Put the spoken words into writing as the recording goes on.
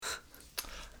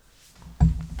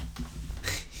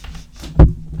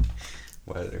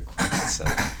So.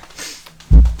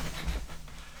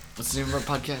 What's the name of our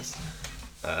podcast?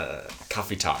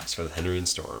 Coffee Talks with Henry and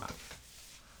Storm.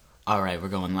 All right, we're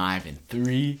going live in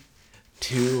 3,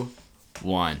 2,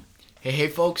 1. Hey,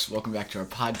 folks. Welcome back to our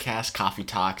podcast, Coffee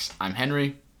Talks. I'm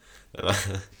Henry.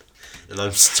 And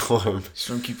I'm Storm.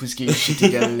 Storm, can you please get your shit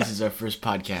together? This is our first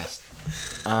podcast.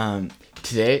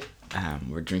 Today,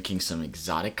 we're drinking some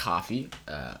exotic coffee.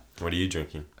 What are you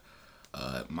drinking?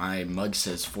 My mug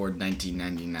says Ford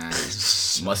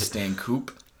 1999 Mustang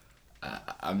Coupe.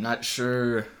 I'm not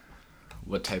sure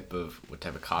what type of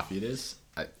coffee it is.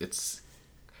 It's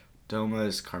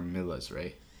Doma's Carmilla's,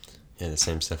 right? Yeah, the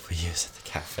same stuff we use at the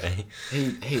cafe.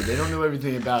 Hey, they don't know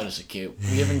everything about us, okay?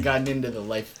 We haven't gotten into the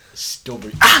life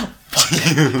story. Ow! Fuck!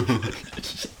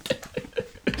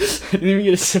 I didn't even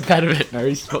get a sip out of it, and I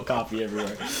already spilled coffee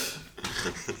everywhere.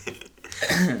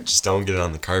 Just don't get it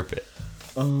on the carpet.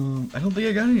 I don't think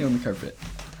I got any on the carpet.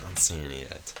 I don't see any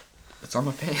yet. It's on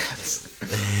my pants.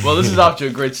 Well, this is off to a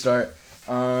great start.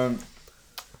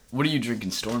 What are you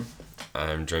drinking, Storm?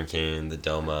 I'm drinking the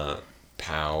Doma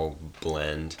Pow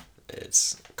blend.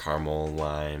 It's caramel,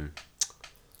 lime.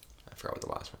 I forgot what the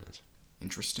last one is.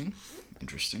 Interesting.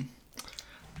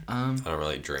 I don't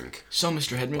really drink. So,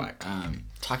 Mr. Hedman, black.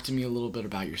 Talk to me a little bit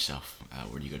about yourself.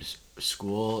 Where do you go to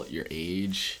school, your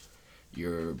age,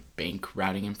 your bank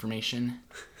routing information?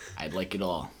 I'd like it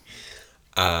all.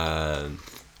 I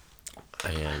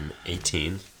am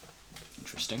 18.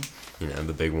 Interesting. You know,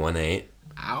 the big 1-8.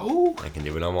 Ow! I can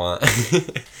do what I want.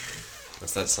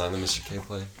 What's that song that Mr. K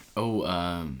played? Oh,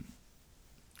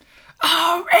 I'm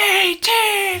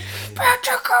 18! I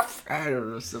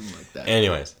don't know, something like that.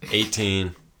 Anyways,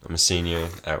 18. I'm a senior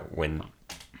at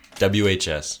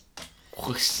WHS.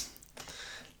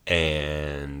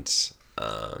 And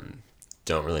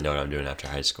don't really know what I'm doing after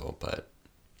high school, but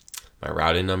my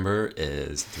routing number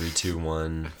is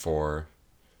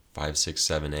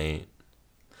 321456778.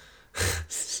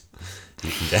 You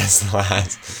can guess the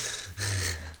last.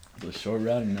 The short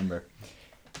routing number.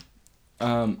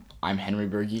 I'm Henry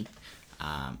Berge.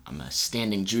 I'm a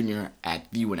standing junior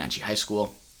at the Wenatchee High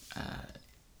School.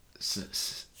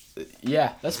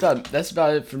 Yeah, that's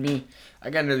about it for me. I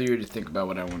got another year to think about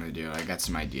what I want to do. I got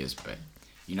some ideas, but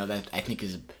that I think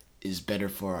is better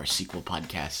for our sequel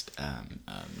podcast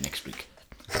next week.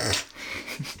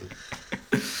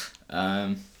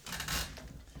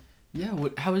 Yeah.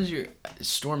 How was your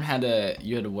Storm? You had a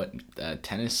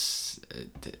tennis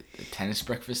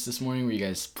breakfast this morning where you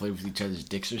guys played with each other's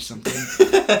dicks or something?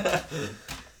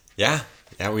 Yeah,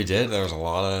 we did. There was a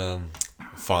lot of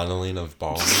fondling of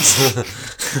balls.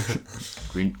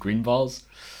 green balls.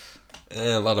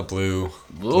 A lot of blue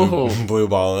Whoa.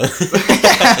 balling.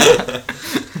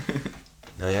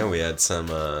 No, yeah, we had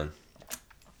some.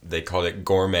 They called it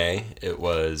gourmet. It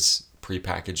was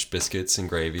prepackaged biscuits and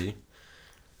gravy.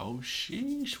 Oh,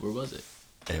 sheesh. Where was it?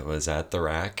 It was at the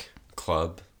Rack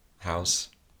Club House,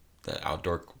 the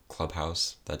outdoor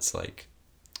clubhouse that's like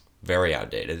very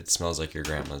outdated. It smells like your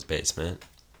grandma's basement.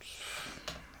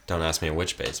 Don't ask me in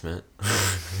which basement.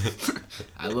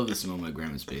 I love the smell of my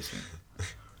grandma's basement.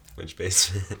 Which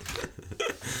basement?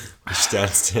 Which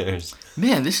downstairs?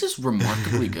 Man, this is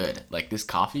remarkably good. Like this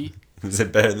coffee. Is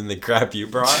it better than the crap you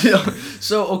brought?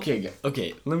 So okay.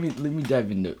 Let me dive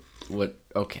into what.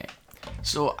 Okay.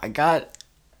 So I got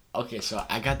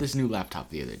this new laptop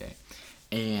the other day,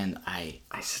 and I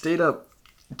stayed up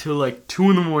till like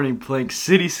 2 a.m. playing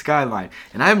City Skyline,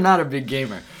 and I'm not a big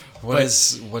gamer. What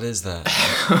is that?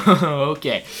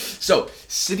 Okay, so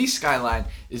City Skyline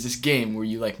is this game where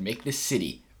you like make this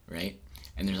city, right?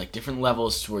 And there's like different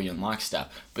levels to where you unlock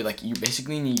stuff, but like you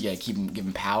basically need to keep them, give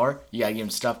them power. You gotta give them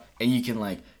stuff, and you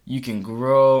can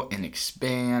grow and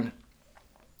expand.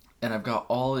 And I've got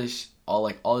all this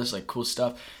cool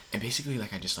stuff, and basically I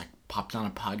just popped on a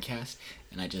podcast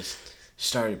and I just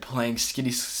started playing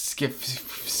City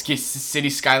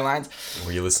Skylines.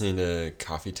 Were you listening to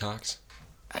Coffee Talks?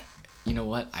 You know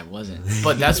what? I wasn't,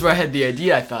 but that's where I had the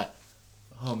idea. I thought,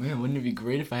 oh man, wouldn't it be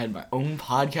great if I had my own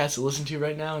podcast to listen to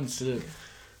right now instead of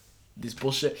this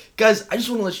bullshit? Guys, I just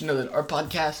want to let you know that our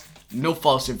podcast, no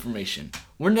false information.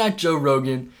 We're not Joe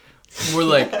Rogan. We're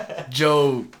like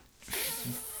Joe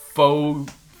Fogan.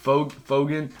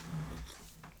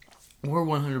 We're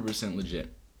 100%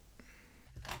 legit.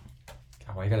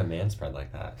 God, why you got a man spread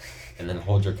like that? And then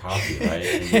hold your coffee right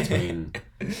in between.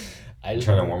 Trying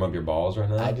to warm up your balls right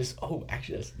now?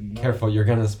 Actually, that's... Careful, you're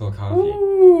gonna spill coffee.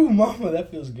 Ooh, mama, that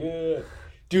feels good.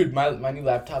 Dude, my new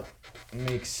laptop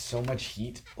makes so much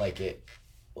heat. If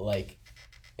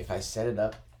I set it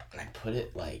up and I put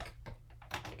it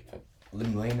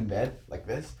I'm laying in bed like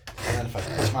this, and then if I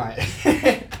put my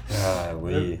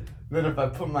Golly. Then if I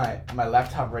put my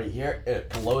laptop right here, it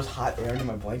blows hot air into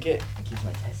my blanket and keeps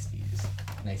my testes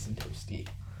nice and toasty.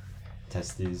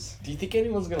 Testes. Do you think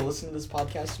anyone's gonna listen to this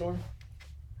podcast, Norm?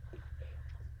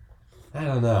 I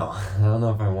don't know. I don't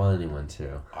know if I want anyone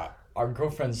to. Our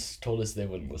girlfriends told us they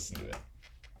wouldn't listen to it.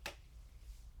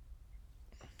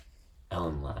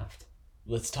 Ellen laughed.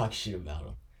 Let's talk shit about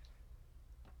them.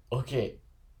 Okay.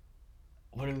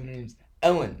 What are their names?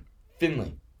 Ellen,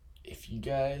 Finley. If you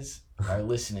guys are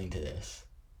listening to this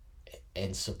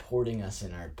and supporting us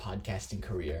in our podcasting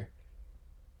career,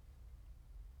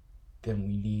 then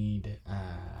we need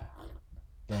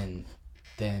then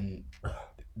the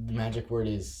magic word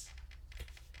is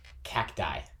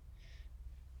cacti.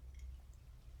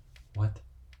 What?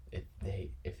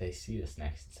 If they see us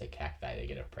next and say cacti, they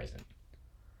get a present.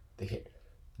 They get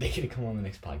to come on the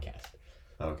next podcast.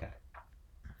 Okay.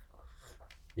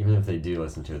 Even if they do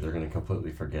listen to it, they're going to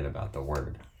completely forget about the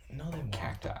word. No, they won't.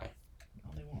 Cacti.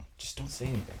 No, they won't. Just don't say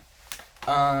anything.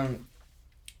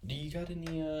 Do you got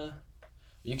any, are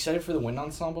you excited for the wind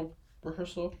ensemble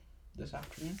rehearsal this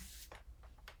afternoon?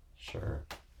 Sure.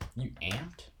 You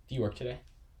amped? Do you work today?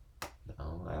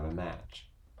 No, I have a match.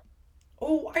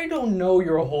 Oh, I don't know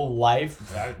your whole life.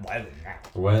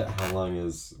 What time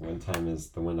is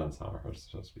the wind ensemble rehearsal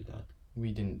supposed to be done?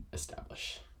 We didn't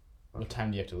establish. What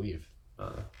time do you have to leave?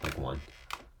 Like 1.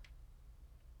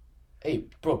 Hey,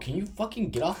 bro, can you fucking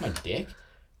get off my dick?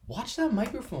 Watch that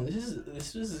microphone.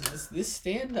 This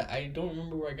stand. I don't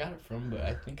remember where I got it from, but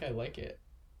I think I like it.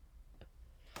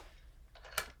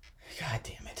 God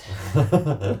damn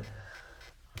it.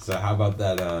 So how about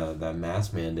that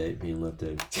mask mandate being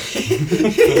lifted?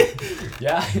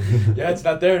 Yeah, it's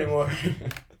not there anymore.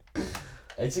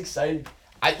 It's exciting.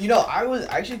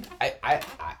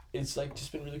 It's like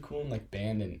just been really cool in like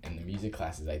band and the music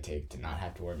classes I take to not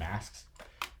have to wear masks,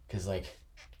 because like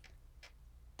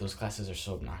those classes are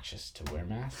so obnoxious to wear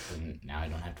masks, and now I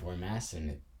don't have to wear masks.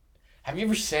 And have you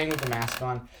ever sang with a mask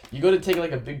on? You go to take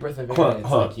like a big breath of air, and it's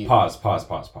like you Pause.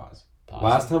 Pause.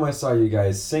 Last time I saw you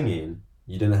guys singing,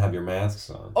 you didn't have your masks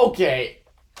on. Okay,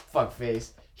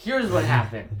 fuckface. Here's what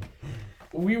happened.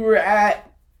 We were at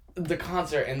the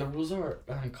concert, and the rules are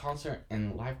on concert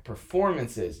and live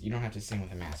performances, you don't have to sing with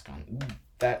a mask on.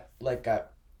 That like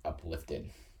got uplifted.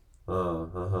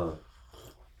 Oh,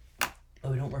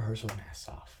 we don't rehearse with masks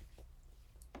off,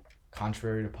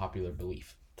 contrary to popular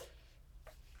belief.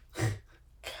 God,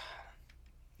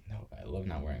 no, I love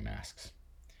not wearing masks.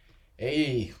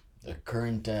 Hey, the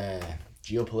current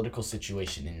geopolitical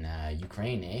situation in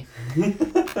Ukraine, eh?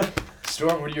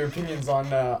 Storm, what are your opinions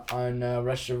on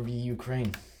Russia v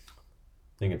Ukraine?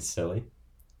 I think it's silly.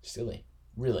 Silly.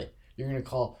 Really? You're going to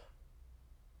call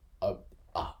a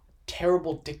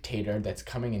terrible dictator that's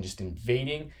coming and just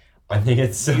invading? I think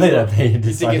it's silly that they decided to.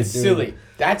 You think it's silly.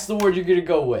 That's the word you're going to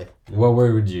go with. What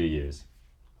word would you use?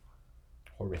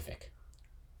 Horrific.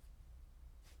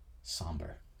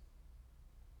 Somber.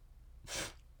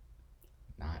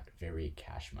 Not very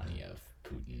cash money of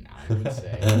Putin, I would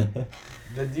say.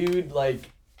 The dude,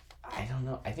 like, I don't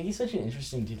know. I think he's such an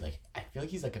interesting dude. Like, I feel like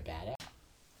he's like a badass.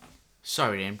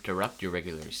 Sorry to interrupt your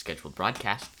regularly scheduled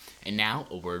broadcast. And now,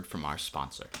 a word from our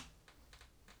sponsor.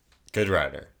 Good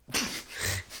Rider.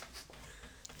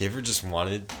 You ever just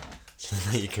wanted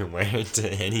something that you can wear to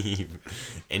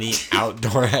any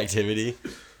outdoor activity?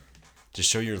 To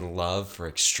show your love for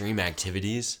extreme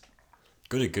activities?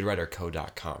 Go to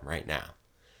goodriderco.com right now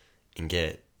and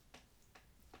get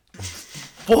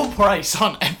full price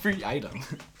on every item.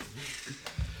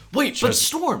 Wait, but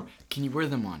Storm, can you wear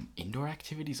them on indoor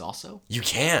activities also? You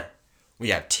can.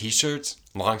 We have t-shirts,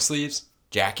 long sleeves,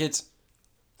 jackets,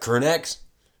 crew necks,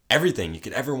 everything you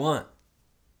could ever want.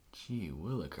 Gee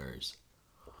willikers.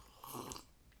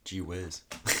 Gee whiz.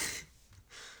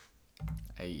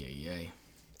 Ay.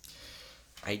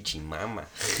 Ay, gee mama.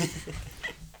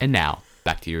 And now,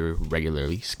 back to your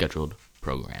regularly scheduled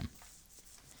program.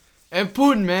 And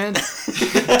Putin, man.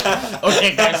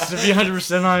 Okay, guys, to be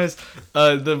 100% honest,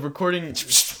 the recording.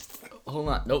 Hold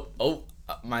on. Nope. Oh,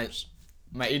 my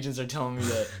agents are telling me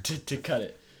to cut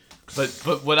it. But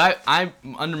what I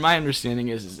under my understanding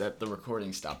is that the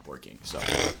recording stopped working. So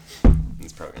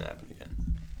It's probably gonna happen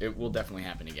again. It will definitely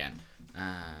happen again.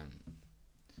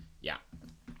 Yeah.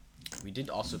 We did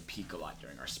also peak a lot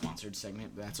during our sponsored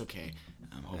segment, but that's okay.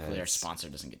 Hopefully our sponsor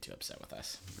doesn't get too upset with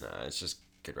us. Nah, it's just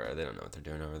Good Rider. They don't know what they're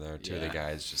doing over there. Two of the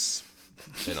guys just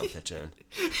they don't pitch in.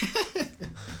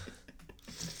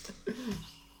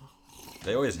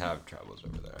 They always have troubles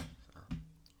over there. So.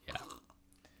 Yeah.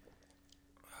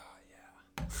 Oh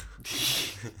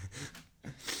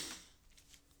yeah.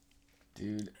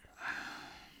 Dude.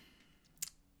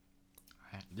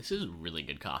 This is really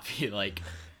good coffee. Like,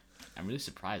 I'm really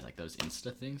surprised. Like those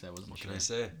Insta things, I wasn't What sure. can I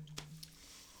say?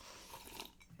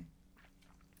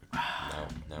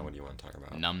 Now what do you want to talk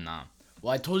about? Num nom.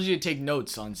 Well, I told you to take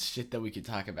notes on shit that we could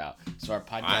talk about, so our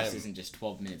podcast isn't just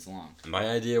 12 minutes long. My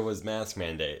idea was mask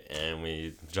mandate, and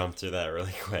we jumped through that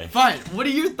really quick. Fine. What are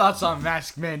your thoughts on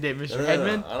mask mandate, Mr.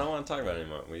 Hedman? No, I don't want to talk about it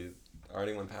anymore. We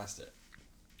already went past it.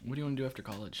 What do you want to do after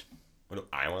college? What do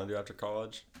I want to do after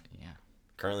college? Yeah.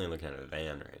 Currently looking at a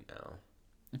van right now.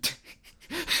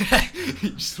 You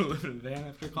just want to live in a van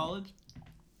after college?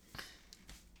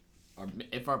 Or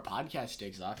if our podcast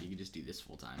takes off, you could just do this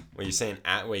full time. Wait, you saying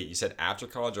you said after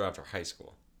college or after high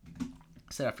school? I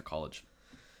said after college.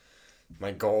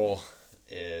 My goal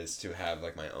is to have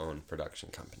like my own production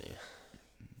company.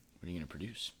 What are you gonna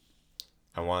produce?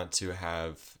 I want to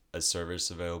have a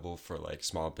service available for like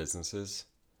small businesses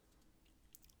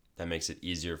that makes it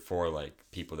easier for like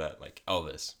people that like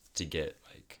Elvis to get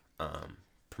like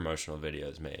promotional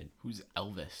videos made. Who's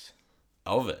Elvis?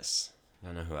 Elvis. I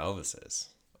don't know who Elvis is.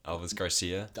 Elvis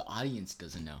Garcia. The audience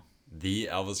doesn't know. The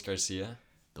Elvis Garcia.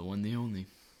 The one, the only.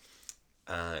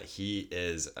 He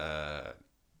is a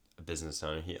business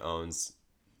owner. He owns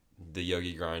the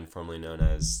Yogi Grind, formerly known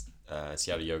as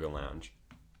Seattle Yoga Lounge.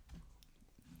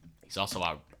 He's also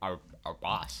our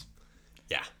boss.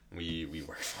 Yeah, we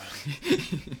work for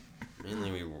him.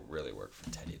 Mainly we really work for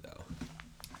Teddy, though.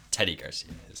 Teddy Garcia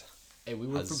is. Hey, we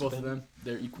work for both of them.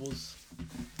 They're equals.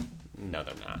 No,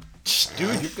 they're not.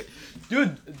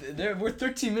 Dude, we're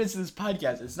 13 minutes of this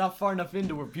podcast. It's not far enough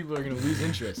into where people are going to lose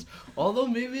interest. Although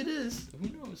maybe it is. Who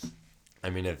knows? I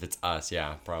mean, if it's us,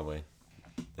 yeah, probably.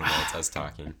 They know it's us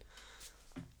talking.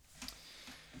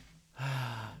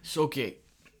 So, okay.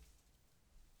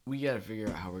 We got to figure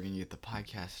out how we're going to get the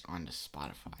podcast onto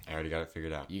Spotify. I already got it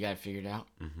figured out. You got it figured out?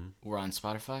 Mm-hmm. We're on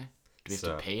Spotify? Do we have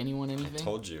to pay anyone anything? I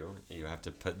told you have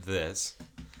to put this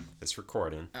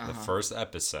recording, the first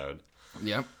episode,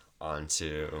 Yep.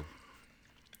 onto.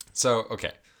 So,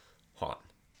 okay, hold on.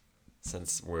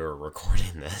 Since we're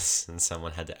recording this and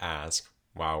someone had to ask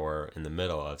while we're in the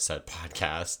middle of said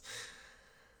podcast,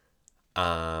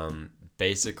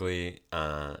 basically,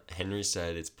 Henry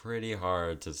said it's pretty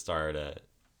hard to start a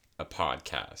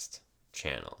podcast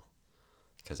channel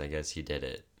because I guess he did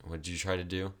it. What did you try to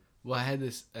do? Well, I had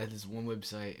this one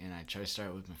website, and I tried to start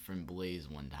it with my friend Blaze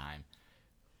one time.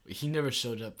 He never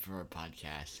showed up for our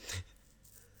podcast.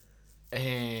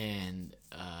 And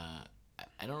I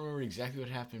don't remember exactly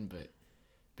what happened, but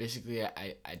basically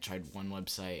I tried one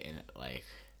website, and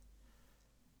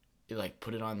it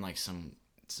put it on like some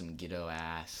ghetto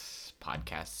ass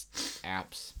podcast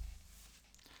apps.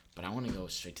 But I want to go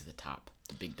straight to the top,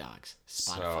 the big dogs,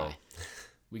 Spotify. So,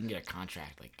 we can get a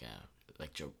contract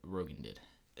like Joe Rogan did.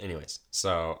 Anyways,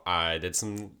 so I did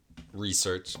some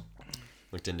research,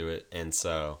 looked into it, and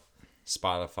so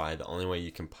Spotify, the only way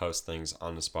you can post things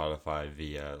onto Spotify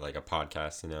via like a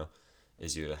podcast,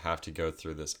 is you have to go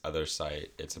through this other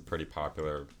site. It's a pretty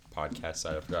popular podcast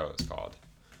site. I forgot what it's called.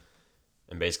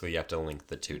 And basically you have to link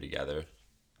the two together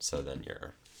so then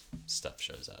your stuff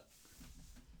shows up.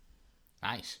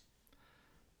 Nice.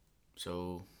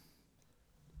 So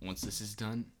once this is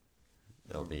done,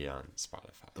 it'll be on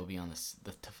Spotify. They'll be on the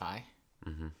Spotify?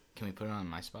 Mm-hmm. Can we put it on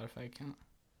my Spotify account?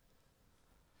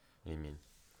 What do you mean?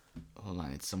 Hold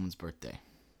on, it's someone's birthday.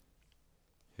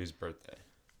 Whose birthday?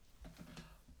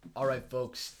 All right,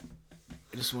 folks.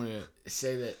 I just want to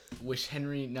say that wish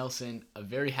Henry Nelson a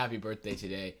very happy birthday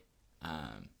today.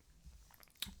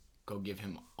 Go give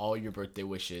him all your birthday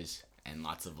wishes and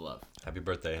lots of love. Happy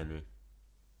birthday, Henry.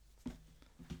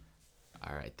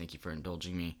 All right, thank you for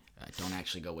indulging me. Don't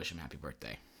actually go wish him happy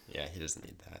birthday. Yeah, he doesn't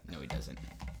need that. No, he doesn't.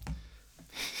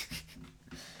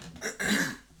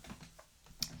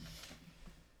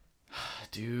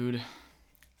 Dude,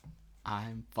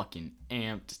 I'm fucking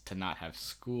amped to not have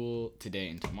school today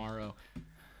and tomorrow.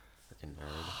 Freaking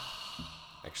nerd.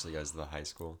 Actually goes to the high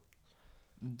school.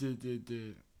 Yeah,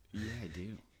 I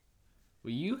do.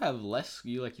 Well, you have less.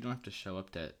 You don't have to show up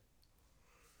to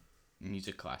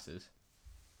music classes.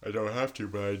 I don't have to,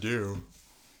 but I do.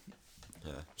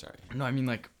 Yeah, sorry. No, I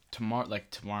mean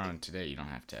tomorrow and today you don't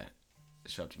have to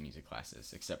show up to music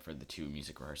classes except for the 2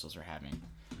 music rehearsals we're having.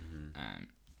 Mm-hmm.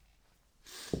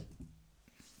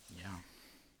 Yeah.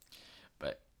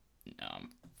 But no, I'm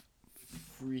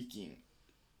freaking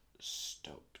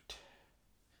stoked.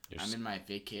 I'm in my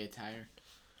vacay attire.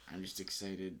 I'm just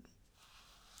excited.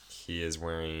 He is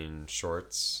wearing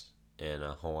shorts and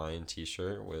a Hawaiian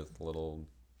t-shirt with little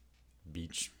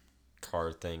beach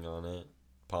car thing on it,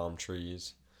 palm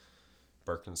trees,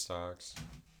 Birkenstocks.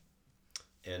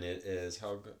 And it is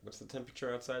what's the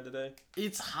temperature outside today?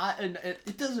 It's hot, and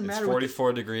it doesn't It's matter.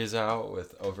 44 degrees out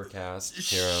with overcast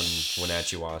here in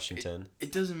Wenatchee, Washington.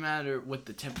 It doesn't matter what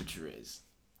the temperature is.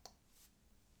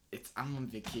 I'm on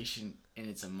vacation, and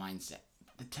it's a mindset.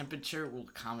 The temperature will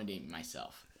accommodate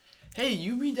myself. Hey,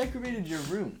 you redecorated your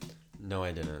room. No,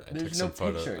 I didn't. I There's took some no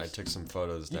photos. pictures. I took some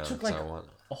photos down. took, like,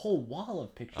 a whole wall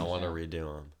of pictures. I want to down.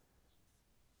 redo them.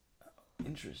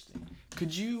 Interesting.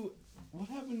 Could you? What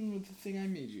happened with the thing I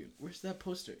made you? Where's that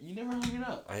poster? You never hung it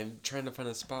up. I'm trying to find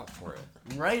a spot for it.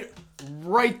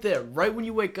 Right there. Right when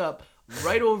you wake up.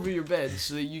 Right over your bed,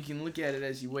 so that you can look at it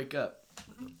as you wake up.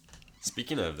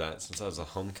 Speaking of that, since that was a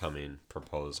homecoming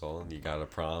proposal, you got a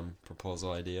prom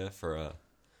proposal idea for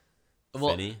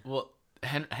Finny? Well,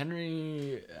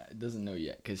 Henry doesn't know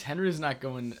yet, because Henry's not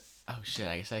going. Oh shit!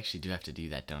 I guess I actually do have to do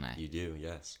that, don't I? You do,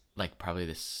 yes. Like probably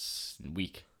this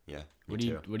week. Yeah. What do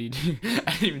you do?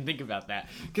 I didn't even think about that,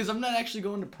 because I'm not actually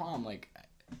going to prom. Like, I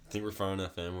think we're far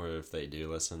enough in where if they do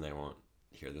listen, they won't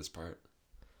hear this part.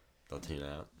 They'll tune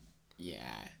out.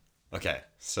 yeah. Okay,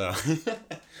 so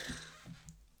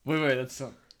Wait, that's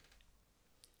so.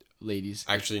 Ladies.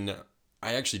 actually no,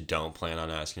 I actually don't plan on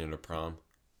asking her to prom.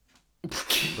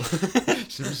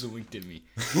 Just winked at me.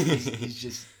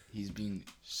 He's being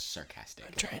sarcastic.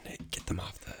 I'm trying to get them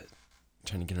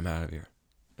trying to get them out of here.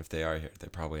 If they are here, they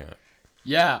probably aren't.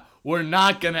 Yeah, we're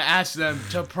not gonna ask them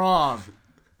to prom.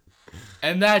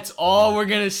 And that's all we're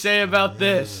gonna say about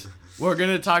this. We're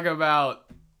gonna talk about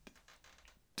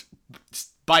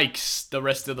bikes the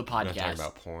rest of the podcast. We're gonna talk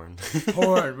about porn.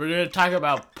 Porn. We're gonna talk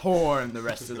about porn the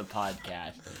rest of the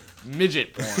podcast.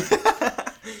 Midget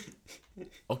porn.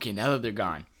 Okay, now that they're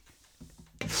gone.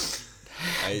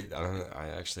 I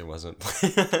actually wasn't.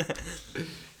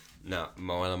 No,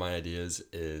 one of my ideas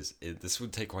is this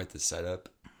would take quite the setup,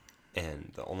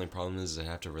 and the only problem is I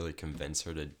have to really convince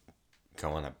her to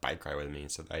go on a bike ride with me.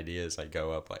 So the idea is I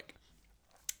go up like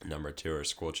number 2 or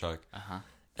school chuck,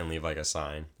 and leave like a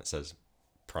sign that says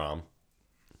prom.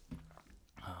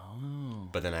 Oh.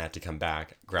 But then I have to come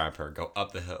back, grab her, go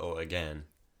up the hill again,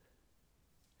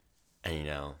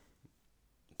 and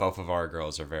both of our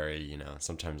girls are very,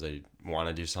 sometimes they want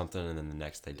to do something and then the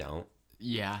next they don't.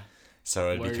 Yeah.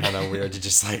 So it'd be kind of weird to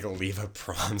just like leave a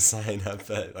prom sign up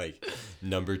at like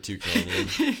number 2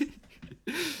 Canyon.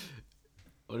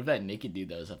 What if that naked dude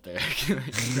that was up there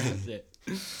grabs it?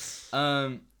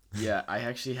 Yeah, I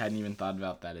actually hadn't even thought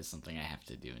about that as something I have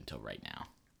to do until right now.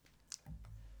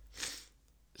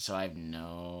 So I have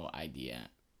no idea.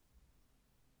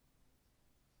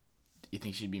 You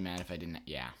think she'd be mad if I didn't?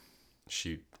 Yeah.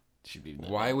 Shoot. She'd be.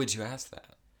 Why would you ask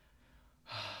that?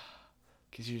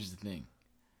 Because here's the thing.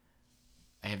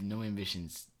 I have no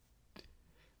ambitions.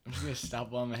 I'm just going to stop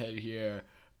while I'm ahead here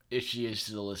if she is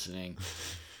still listening.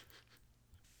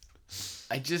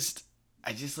 I just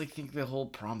like think the whole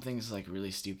prom thing is like really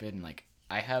stupid, and like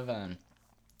I have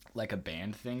like a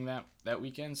band thing that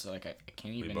weekend, so like I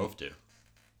can't even. We both do.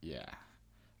 Yeah,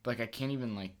 but like I can't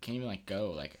even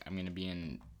go. Like I'm gonna be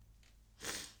in.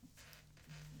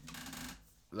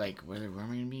 Like where am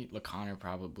I gonna be? La Connor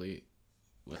probably,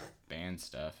 with band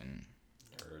stuff and.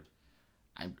 Nerd.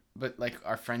 But like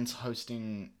our friends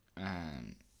hosting.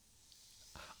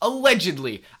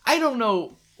 Allegedly, I don't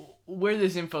know where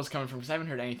this info's coming from because I haven't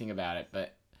heard anything about it.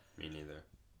 But Me neither.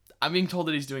 I'm being told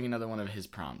that he's doing another one of his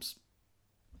proms.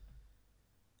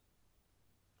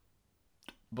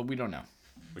 But we don't know.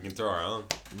 We can throw our own.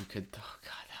 We could. Oh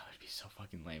god, that would be so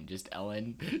fucking lame. Just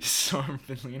Ellen, Storm,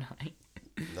 Finley, and I.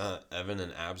 No, Evan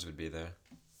and Abs would be there.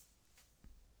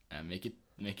 Make it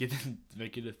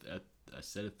a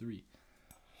set of 3.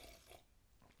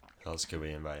 Who else could we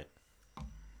invite? I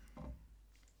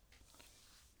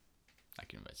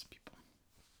can invite some people.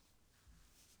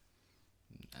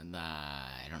 And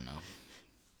I don't know.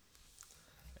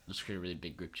 Let's create a really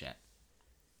big group chat.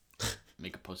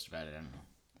 Make a post about it. I don't know.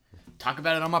 Talk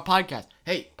about it on my podcast.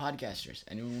 Hey, podcasters,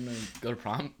 anyone want to go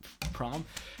to prom?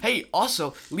 Hey,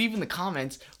 also leave in the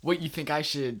comments what you think I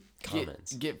should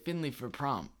get Finley for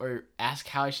prom, or ask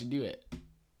how I should do it.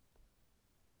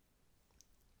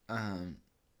 I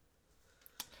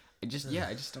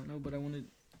just don't know, but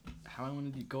how I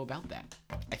wanted to go about that.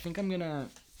 I think I'm gonna.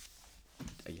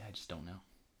 Yeah, I just don't know.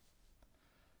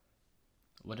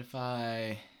 What if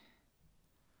I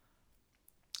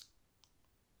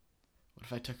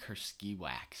took her ski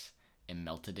wax and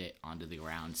melted it onto the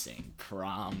ground saying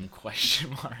prom ? Or hear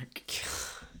me out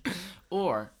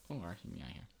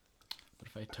here. What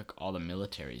if I took all the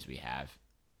militaries we have,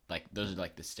 like those are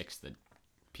like the sticks that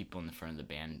people in the front of the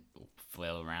band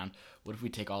flail around. What if we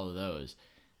take all of those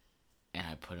and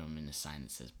I put them in a sign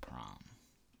that says prom?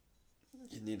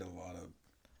 You need a lot of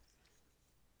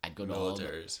I'd go to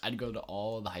militaries. I'd go to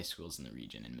all the high schools in the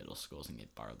region and middle schools and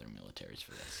borrow their militaries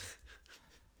for this.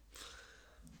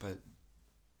 But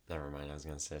never mind. I was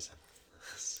gonna say something.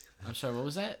 I'm sorry. What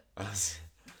was that?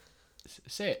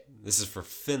 Say it. This is for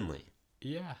Finley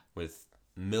Yeah. with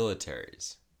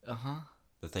militaries.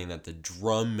 The thing that the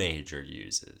drum major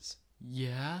uses.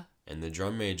 Yeah. And the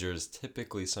drum major is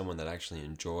typically someone that actually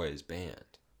enjoys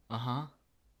band. Where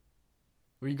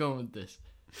are you going with this?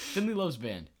 Finley loves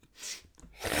band.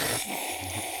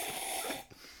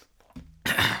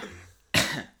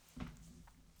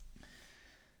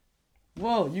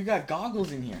 Whoa, you got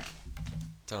goggles in here.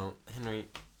 Don't, Henry.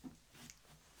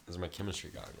 Those are my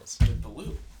chemistry goggles. They're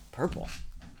blue. Purple.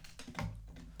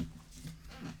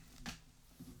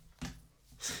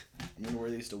 I'm gonna wear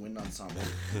these to wind ensemble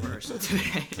rehearsal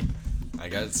today. I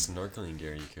got snorkeling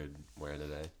gear you could wear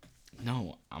today.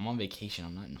 No, I'm on vacation.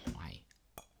 I'm not in Hawaii.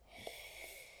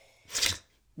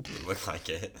 You look like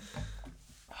it.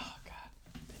 Oh, God.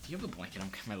 If you have a blanket,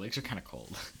 my legs are kind of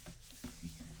cold.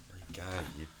 My God,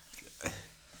 you...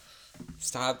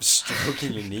 Stop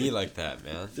stroking your knee like that,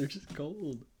 man. They're just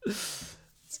cold. This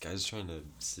guy's trying to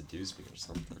seduce me or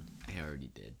something. I already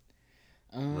did.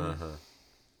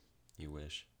 You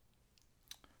wish.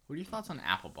 What are your thoughts on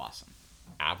Apple Blossom?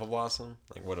 Apple Blossom?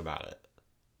 Like, what about it?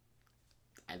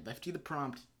 I left you the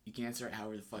prompt. You can answer it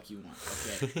however the fuck you want.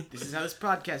 Okay? This is how this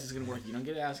podcast is going to work. You don't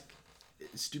get to ask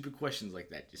stupid questions like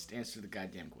that. Just answer the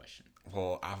goddamn question.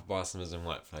 Well, Apple Blossom is in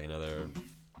what? For like another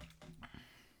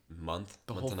month?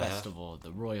 The month whole and a half? festival,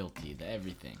 the royalty, the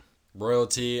everything.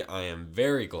 Royalty, I am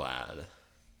very glad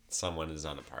someone is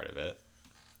not a part of it.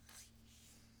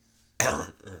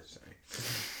 Sorry.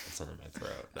 It's under my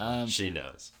throat. No, she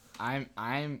knows. I'm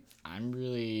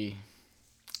really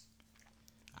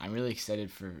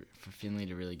excited for Finley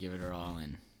to really give it her all,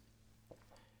 and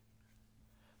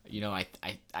you know,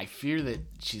 I fear that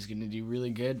she's gonna do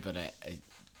really good, but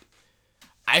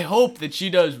I hope that she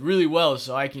does really well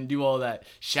so I can do all that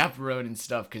chaperone and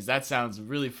stuff, because that sounds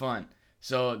really fun.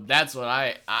 So that's what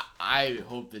I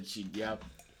hope that she, yep.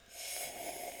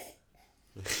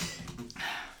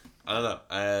 I don't know.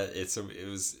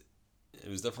 It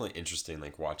was definitely interesting,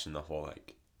 like watching the whole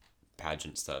like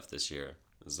pageant stuff this year.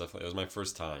 It was my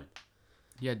first time.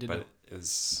 Yeah, but it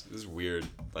was weird,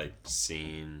 like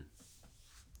seeing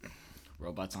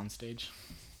robots on stage.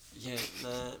 Yeah,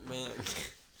 nah, man.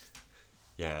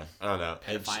 Yeah, I don't know.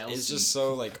 Pedophiles It's just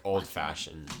so like old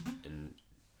fashioned and.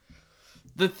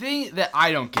 The thing that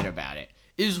I don't get about it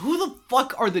is who the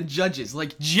fuck are the judges?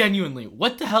 Like, genuinely,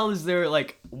 what the hell is there,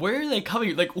 like, where are they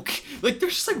coming? Like they're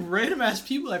just, like, random-ass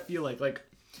people, I feel like.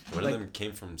 One of them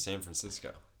came from San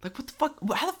Francisco. Like, what the fuck?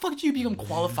 How the fuck do you become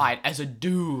qualified as a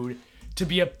dude to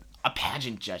be a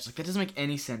pageant judge? Like, that doesn't make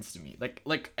any sense to me.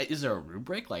 Like, is there a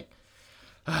rubric? Like,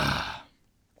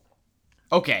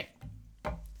 okay.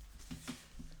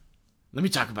 Let me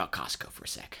talk about Costco for a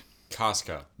sec.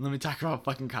 Costco. Let me talk about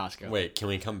fucking Costco. Wait, can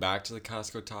we come back to the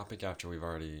Costco topic after we've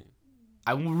already...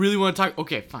 I really want to talk...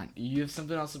 Okay, fine. You have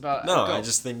something else about... No, I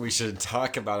just think we should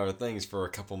talk about our things for a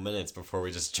couple minutes before we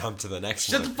just jump to the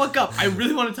next one. Shut the fuck up. I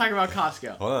really want to talk about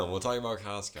Costco. Hold on, we'll talk about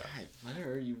Costco. God,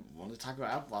 whatever. You want to talk about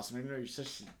Apple Blossom. I didn't know you're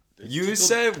such... You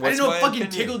said, what's I didn't know my it fucking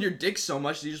opinion? tickled your dick so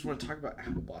much that you just want to talk about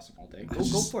Apple Blossom all day. Go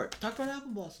for it. Talk about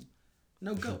Apple Blossom.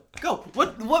 No, go. Go.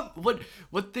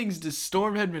 What things does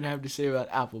Storm Hedman have to say about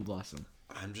Apple Blossom?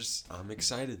 I'm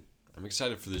excited. I'm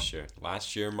excited for this year.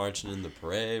 Last year, marching in the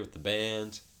parade with the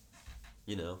band.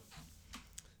 You know.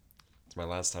 It's my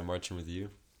last time marching with you.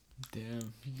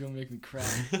 Damn, you're gonna make me cry.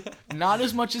 Not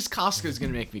as much as Costco's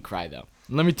gonna make me cry, though.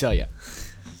 Let me tell you.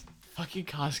 Fucking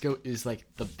Costco is, like,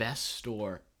 the best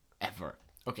store ever.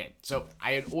 Okay, so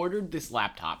I had ordered this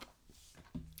laptop.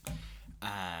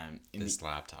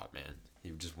 Laptop, man. He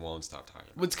just won't stop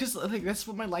talking. Well, it's because, like, that's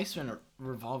what my life's been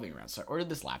revolving around. So I ordered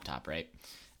this laptop, right?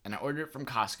 And I ordered it from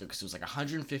Costco because it was like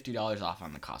 $150 off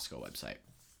on the Costco website.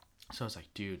 So I was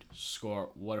like, dude,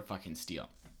 score, what a fucking steal.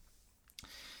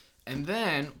 And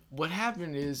then what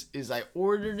happened is I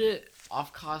ordered it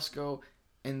off Costco,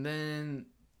 and then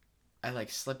I, like,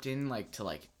 slept in, like, to,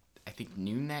 like, I think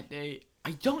noon that day.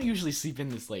 I don't usually sleep in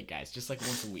this late, guys, just, like,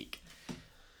 once a week.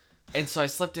 And so I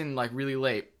slept in, like, really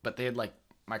late, but they had, like,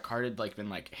 my card had, like, been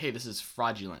like, hey, this is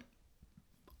fraudulent.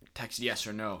 Text yes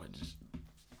or no. And just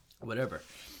whatever.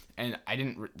 And I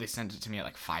didn't, they sent it to me at,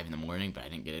 like, 5 in the morning, but I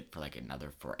didn't get it for, like,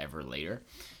 another forever later.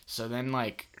 So then,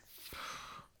 like,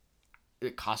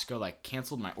 Costco, like,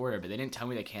 canceled my order, but they didn't tell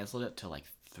me they canceled it till, like,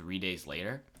 3 days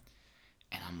later.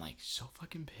 And I'm, like, so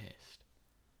fucking pissed.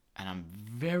 And I'm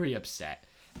very upset.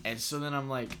 And so then I'm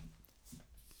like,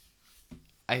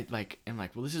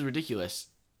 well, this is ridiculous.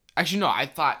 Actually, no, I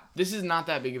thought this is not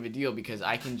that big of a deal because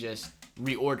I can just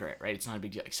reorder it, right? It's not a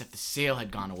big deal, except the sale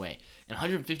had gone away. And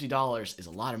 $150 is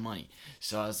a lot of money.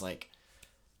 So I was like,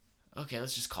 okay,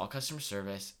 let's just call customer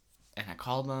service. And I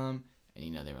called them,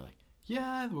 and, they were like,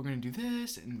 yeah, we're going to do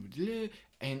this. And,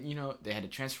 they had to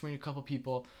transfer me to a couple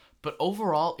people. But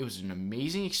overall, it was an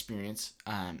amazing experience.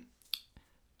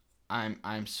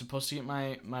 I'm supposed to get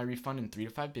my refund in 3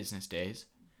 to 5 business days.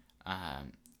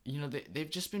 They've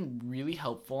just been really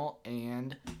helpful,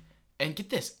 and get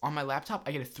this, on my laptop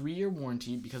I get a 3-year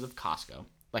warranty because of Costco,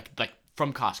 like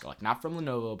from Costco, like not from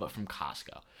Lenovo but from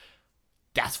Costco.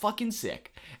 That's fucking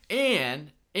sick.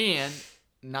 And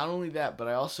not only that, but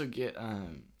I also get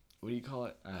what do you call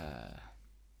it?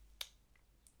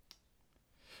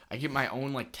 I get my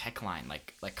own like tech line,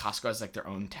 like Costco has like their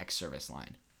own tech service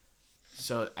line.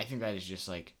 So I think that is just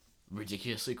like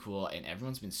ridiculously cool, and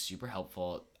everyone's been super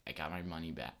helpful. I got my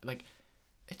money back. Like,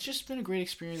 it's just been a great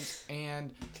experience.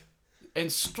 And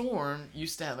Storm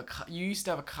used to have a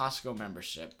Costco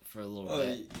membership for a little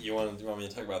bit. You want me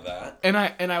to talk about that? And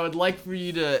I would like for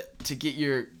you to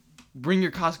get bring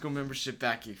your Costco membership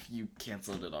back if you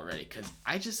canceled it already, because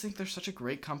I just think they're such a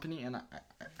great company, and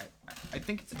I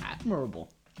think it's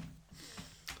admirable.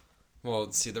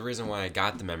 Well, see, the reason why I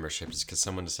got the membership is because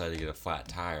someone decided to get a flat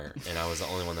tire, and I was the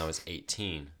only one that was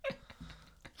 18.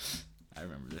 I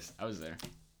remember this. I was there.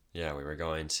 Yeah, we were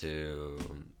going to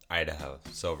Idaho,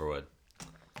 Silverwood,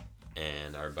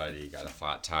 and everybody got a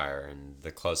flat tire, and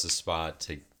the closest spot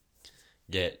to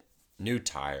get new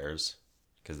tires,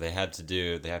 because they have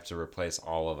to replace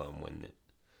all of them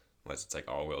unless it's like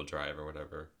all-wheel drive or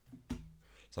whatever,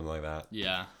 something like that.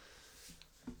 Yeah.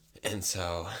 And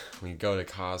so we go to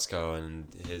Costco, and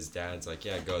his dad's like,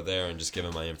 yeah, go there and just give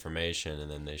him my information, and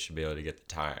then they should be able to get the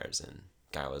tires. And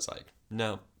guy was like,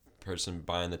 no, person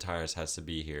buying the tires has to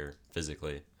be here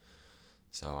physically.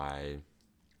 So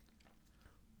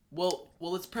Well,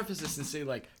 let's preface this and say,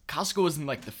 like, Costco wasn't,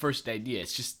 like, the first idea.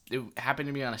 It's just, it happened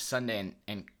to be on a Sunday,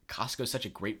 and Costco's such a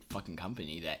great fucking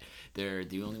company that they're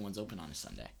the only ones open on a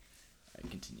Sunday. All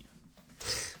right, continue.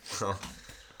 Well,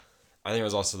 I think it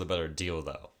was also the better deal,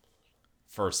 though.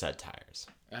 For said tires.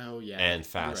 Oh, yeah. And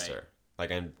faster. Right.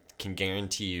 Like, I can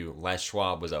guarantee you Les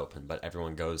Schwab was open, but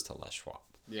everyone goes to Les Schwab.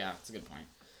 Yeah, that's a good point.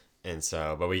 And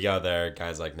so, but we go there,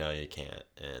 guy's like, no, you can't.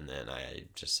 And then I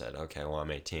just said, okay, well, I'm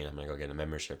 18. I'm going to go get a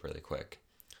membership really quick.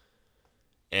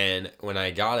 And when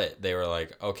I got it, they were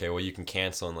like, okay, well, you can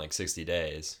cancel in like 60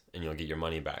 days and you'll get your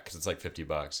money back because it's like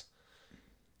 $50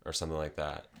 or something like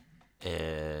that.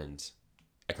 And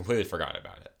I completely forgot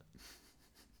about it.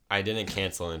 I didn't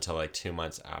cancel until like 2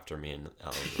 months after me and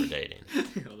Ellen were dating.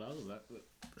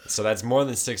 So that's more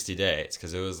than 60 days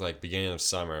because it was like beginning of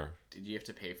summer. Did you have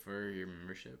to pay for your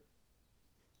membership?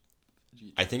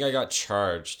 I think I got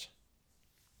charged.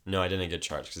 No, I didn't get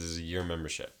charged because it was a year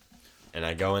membership. And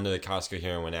I go into the Costco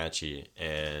here in Wenatchee,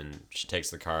 and she takes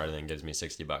the card and then gives me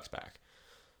 $60 back.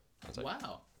 I was like,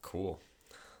 wow. Cool.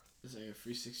 It's like a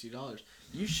free $60.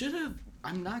 You should have.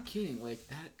 I'm not kidding. Like,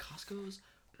 that Costco's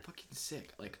fucking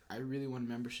sick. Like, I really want a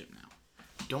membership now.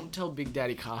 Don't tell Big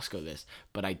Daddy Costco this,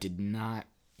 but I did not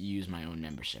use my own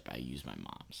membership. I used my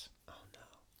mom's. Oh, no.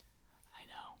 I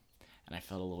know. And I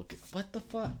felt a little... What the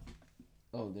fuck?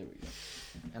 Oh, there we go.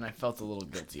 And I felt a little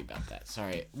guilty about that.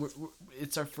 Sorry.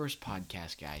 It's our first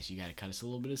podcast, guys. You got to cut us a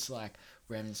little bit of slack.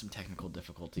 We're having some technical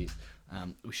difficulties.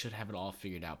 We should have it all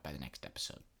figured out by the next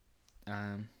episode.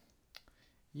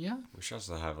 Yeah. We should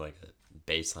also have like a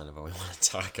baseline of what we want to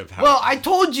talk about. Well, I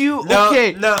told you. No,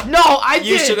 okay. No, I did.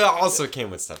 You should have also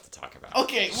came with stuff to talk about.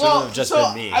 Okay. Well, have just so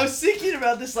been me. I was thinking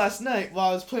about this last night while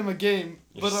I was playing my game,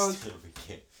 but I was.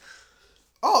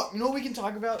 Oh, you know what we can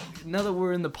talk about now that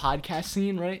we're in the podcast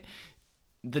scene, right?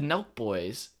 The Nelk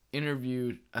Boys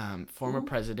interviewed former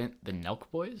president, the Nelk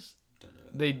Boys.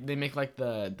 They make like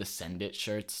the Send It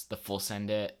shirts, the full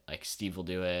Send It. Like Steve will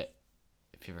do it.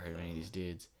 If you ever heard of any of these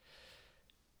dudes,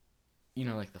 you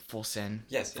know, like the full send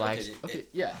flags. Okay,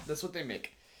 yeah, that's what they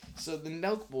make. So the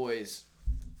Nelk Boys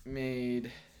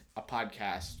made a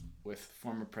podcast with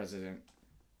former President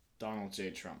Donald J.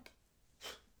 Trump.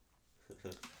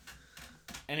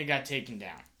 And it got taken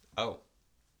down. Oh.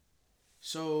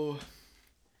 So,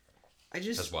 I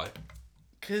just... That's why?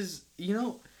 Because, you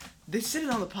know, they said it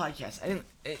on the podcast.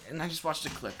 I just watched a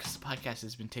clip because the podcast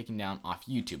has been taken down off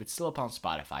YouTube. It's still up on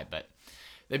Spotify, but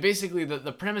they basically...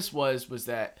 The premise was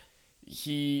that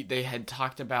they had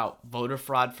talked about voter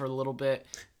fraud for a little bit,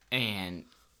 and...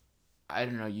 I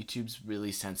don't know, YouTube's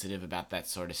really sensitive about that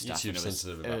sort of stuff. YouTube's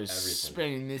sensitive about everything.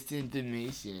 Spreading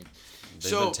misinformation.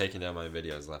 They've been taking down my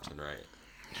videos left and right.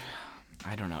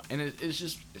 I don't know. And it's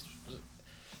just...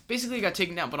 basically got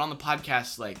taken down. But on the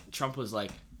podcast, like Trump was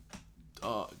like,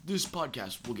 "This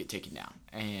podcast will get taken down,"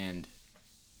 and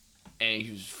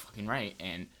he was fucking right.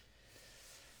 And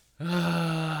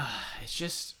it's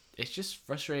just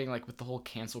frustrating, like with the whole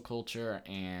cancel culture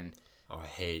and. Oh, I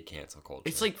hate cancel culture.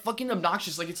 It's like fucking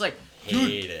obnoxious. Like it's like,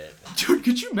 hate it. Dude,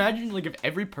 could you imagine like if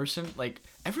every person, like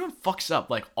everyone fucks up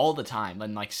like all the time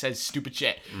and like says stupid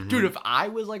shit. Mm-hmm. Dude, if I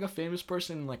was like a famous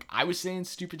person and like I was saying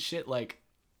stupid shit, like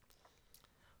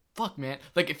fuck man.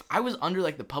 Like if I was under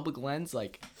like the public lens,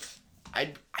 like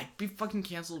I'd be fucking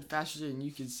canceled faster than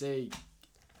you could say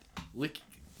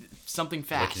something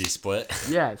fast. Lickety split.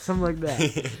 Yeah, something like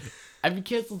that. I'd be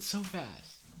canceled so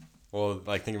fast. Well,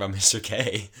 like think about Mr.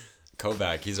 K.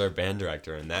 Kovac, he's our band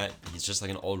director, and he's just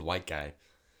like an old white guy.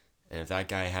 And if that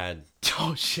guy had...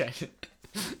 Oh, shit.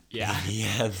 Yeah. He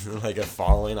had like a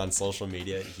following on social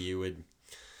media, he would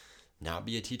not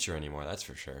be a teacher anymore, that's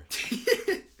for sure.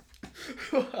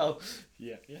 Well,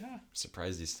 yeah.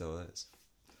 Surprised he still is.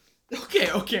 Okay.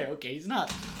 He's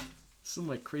not some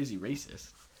like crazy racist.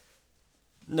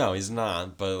 No, he's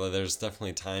not, but there's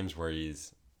definitely times where he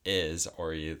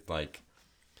like...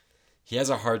 He has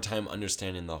a hard time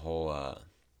understanding the whole,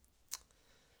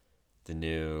 the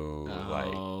new,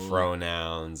 like,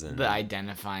 pronouns and... The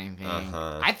identifying thing.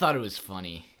 Uh-huh. I thought it was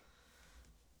funny.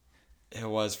 It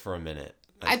was for a minute.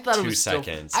 Like, I thought it was 2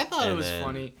 seconds. I thought it was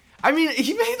funny. I mean,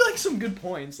 he made, like, some good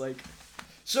points, like...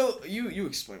 So, you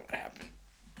explain what happened.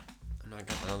 I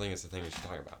don't think it's the thing we should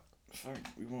talk about. Fuck,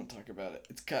 we won't talk about it.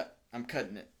 It's cut. I'm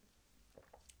cutting it.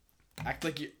 Act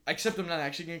like you... Except I'm not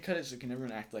actually going to cut it, so can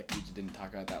everyone act like we just didn't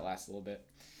talk about that last little bit?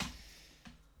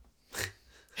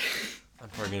 I'm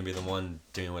probably going to be the one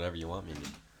doing whatever you want me to.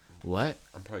 What?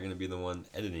 I'm probably going to be the one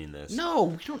editing this. No,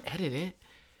 we don't edit it.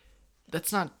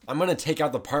 That's not... I'm going to take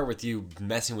out the part with you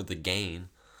messing with the gain.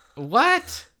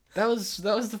 What? That was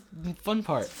the fun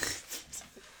part.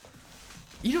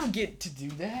 You don't get to do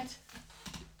that.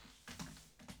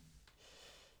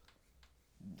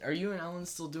 Are you and Ellen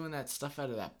still doing that stuff out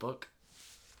of that book?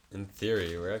 In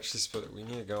theory, we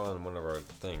need to go on one of our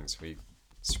things. We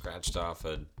scratched off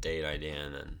a date idea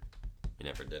and then we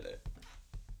never did it.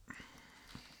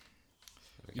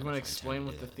 You want to explain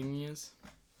what the thingy is?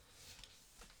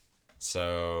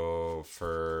 So,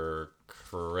 for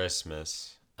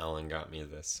Christmas, Ellen got me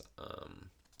this,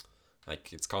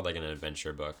 it's called like an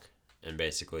adventure book. And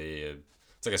basically,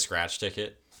 it's like a scratch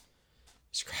ticket.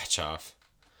 You scratch off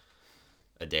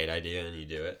a date idea and you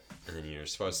do it. And then you're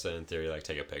supposed to, in theory, like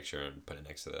take a picture and put it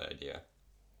next to that idea.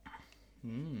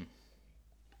 We've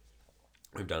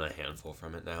done a handful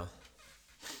from it now.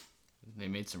 They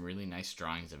made some really nice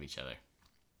drawings of each other.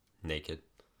 Naked.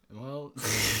 Well...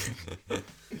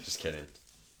 Just kidding.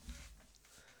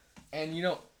 And,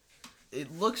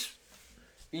 it looks...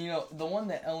 the one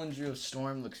that Ellen drew of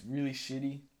Storm looks really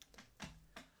shitty.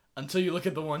 Until you look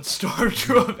at the one Storm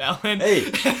drew of Ellen. Hey!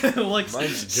 It looks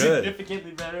mine's good.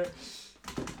 Significantly better.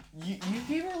 You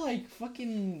gave her, like,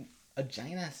 fucking a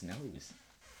giant-ass nose.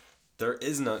 There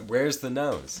is no... Where's the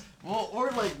nose? Well,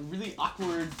 or, like, really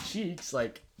awkward cheeks.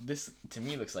 Like, this, to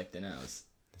me, looks like the nose.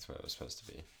 That's what it was supposed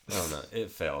to be. Oh, no. It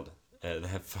failed.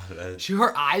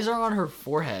 Her eyes are on her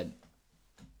forehead.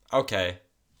 Okay.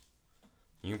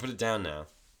 You can put it down now.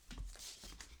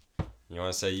 You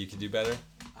want to say you could do better?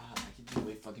 I could do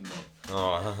way fucking better.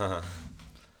 Oh,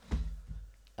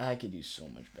 I could do so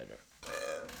much better.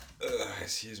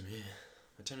 Excuse me.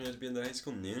 What time do you have to be in the high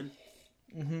school? Noon?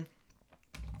 Mm-hmm.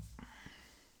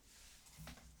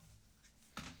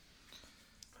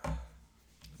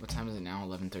 What time is it now?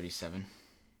 11:37.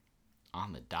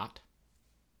 On the dot.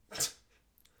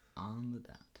 On the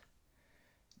dot.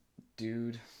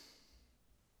 Dude.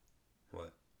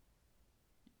 What?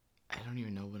 I don't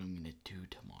even know what I'm gonna do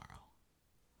tomorrow.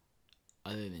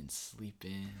 Other than sleep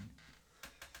in.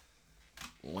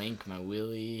 Wank my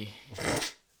willy.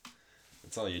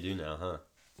 That's all you do now, huh?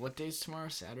 What day's tomorrow?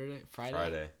 Saturday? Friday?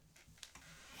 Friday.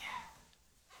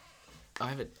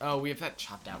 Yeah. We have that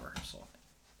chopped out rehearsal.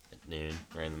 At noon,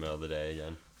 right in the middle of the day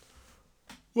again.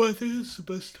 Well, I think it's the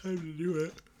best time to do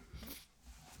it.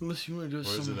 Unless you want to do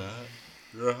Where's it at?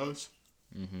 Your house?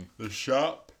 Mm-hmm. The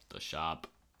shop? The shop.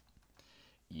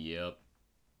 Yep.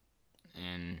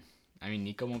 And, I mean,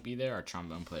 Nico won't be there, our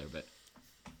trombone player, but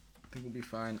I think we'll be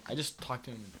fine. I just talked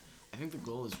to him. I think the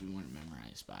goal is we want it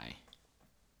memorized by...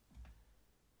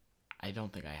 I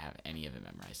don't think I have any of it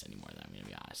memorized anymore, though, I'm going to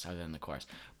be honest, other than the chorus.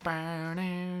 No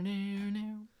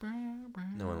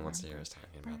one wants to hear us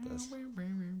talking about this.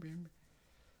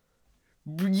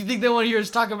 You think they want to hear us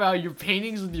talk about your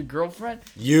paintings with your girlfriend?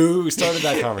 You started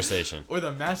that conversation. Or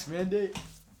the mask mandate?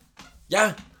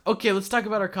 Yeah. Okay, let's talk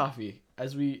about our coffee.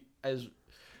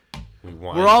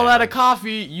 We're all out of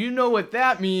coffee. You know what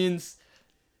that means.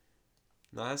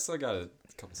 No, I still got a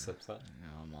couple sips left. No,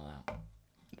 I'm all out.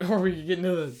 Or we can get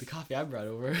into the coffee I brought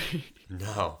over.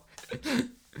 No.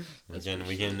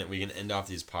 we can end off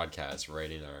these podcasts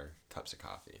rating our cups of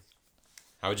coffee.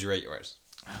 How would you rate yours?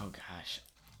 Oh gosh,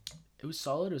 it was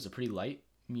solid. It was a pretty light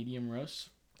medium roast.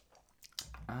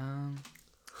 I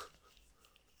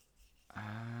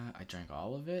drank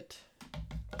all of it.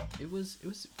 It was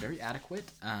very adequate.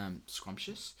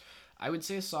 Scrumptious. I would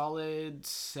say a solid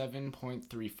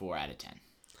 7.34 out of 10.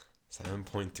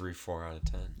 7.34 out of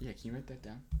 10. Yeah, can you write that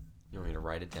down? You want me to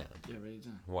write it down? Yeah, write it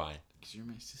down. Why? Because you're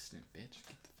my assistant, bitch.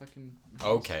 Get the fucking...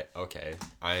 Okay.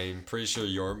 I'm pretty sure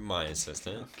you're my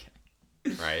assistant. Okay.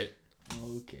 Right?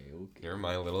 Okay. You're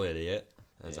my little idiot,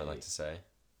 as I like to say.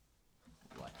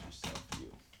 Watch yourself,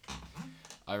 you.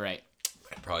 Alright.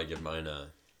 I'd probably give mine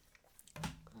a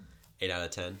 8 out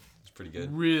of 10. It's pretty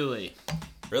good. Really?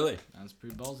 Really? That's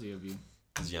pretty ballsy of you.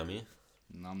 It's yummy.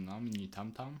 Nom nom in your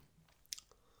tum-tum.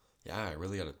 Yeah, I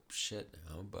really got a shit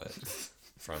now, but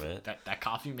from it. That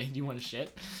coffee made you want to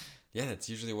shit? Yeah, that's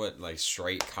usually what like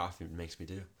straight coffee makes me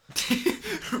do.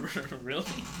 Really?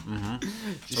 Mm-hmm.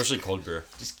 Especially cold beer.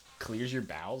 Just clears your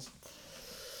bowels?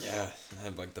 Yeah, I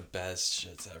have like the best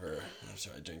shits ever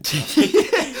after I drink coffee.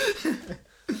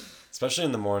 Especially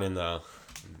in the morning though.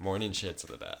 Morning shits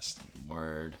are the best.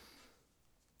 Word.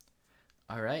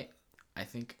 All right. I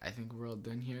think we're all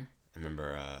done here. I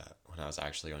remember when I was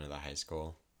actually going to the high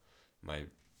school, my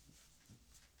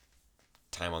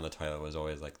time on the toilet was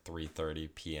always like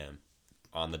 3:30 p.m.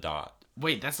 on the dot.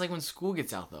 Wait, that's like when school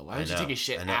gets out though. Why would you take a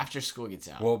shit after school gets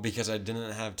out? Well, because I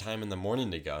didn't have time in the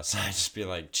morning to go, so I'd just be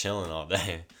like chilling all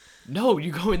day. No,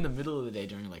 you go in the middle of the day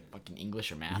during like fucking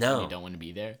English or math when you don't want to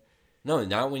be there. No,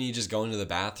 not when you just go into the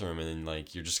bathroom and then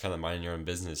like you're just kind of minding your own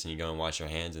business and you go and wash your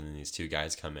hands and then these two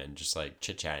guys come in just like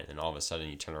chit chatting and all of a sudden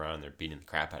you turn around and they're beating the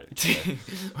crap out of each other.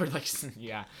 Or like,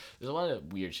 yeah, there's a lot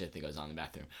of weird shit that goes on in the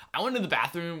bathroom. I went to the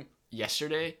bathroom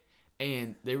yesterday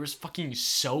and there was fucking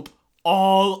soap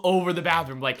all over the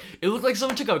bathroom. Like it looked like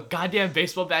someone took a goddamn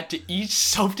baseball bat to each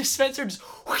soap dispenser, just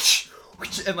whoosh,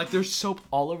 whoosh, and like there's soap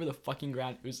all over the fucking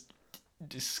ground. It was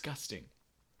disgusting.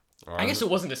 I guess it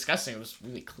wasn't disgusting. It was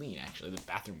really clean, actually. The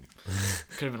bathroom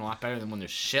could have been a lot better than when there's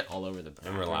shit all over the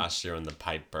bathroom. Remember last year when the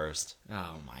pipe burst?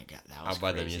 Oh my god, that was out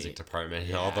by the music department.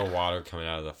 Yeah. All the water coming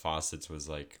out of the faucets was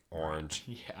like orange.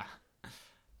 Yeah.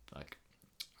 Fuck.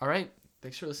 All right.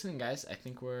 Thanks for listening, guys. I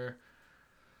think we're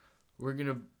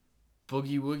gonna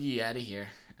boogie woogie out of here.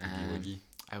 Boogie woogie.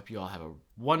 I hope you all have a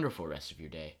wonderful rest of your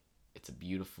day. It's a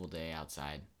beautiful day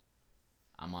outside.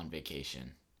 I'm on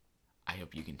vacation. I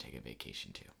hope you can take a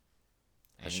vacation too.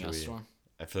 Anything else, Storm?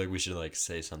 I feel like we should like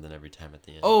say something every time at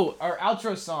the end. Oh, our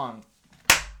outro song.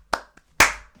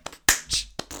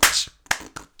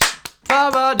 Ba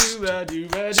ba doo ba doo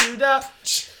ba doo da.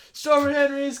 Storm and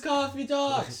Henry's Coffee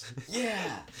Talks.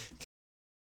 Yeah.